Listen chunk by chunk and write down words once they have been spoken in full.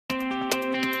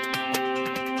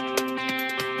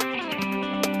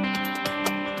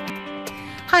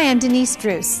Hi, I'm Denise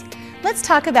Druce. Let's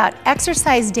talk about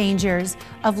exercise dangers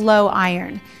of low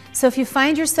iron. So if you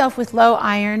find yourself with low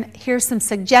iron, here's some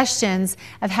suggestions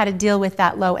of how to deal with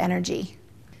that low energy.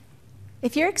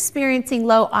 If you're experiencing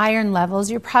low iron levels,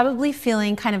 you're probably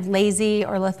feeling kind of lazy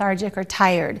or lethargic or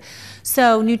tired.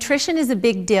 So nutrition is a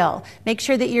big deal. Make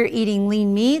sure that you're eating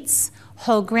lean meats,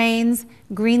 whole grains,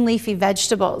 green leafy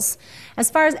vegetables.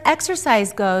 As far as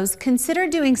exercise goes, consider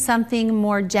doing something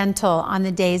more gentle on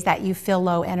the days that you feel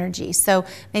low energy. So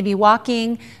maybe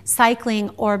walking, cycling,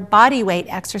 or body weight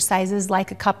exercises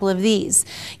like a couple of these.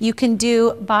 You can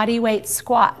do body weight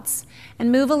squats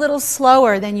and move a little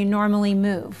slower than you normally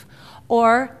move.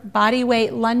 Or body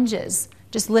weight lunges,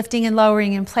 just lifting and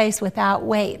lowering in place without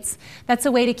weights. That's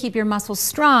a way to keep your muscles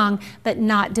strong but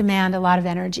not demand a lot of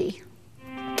energy.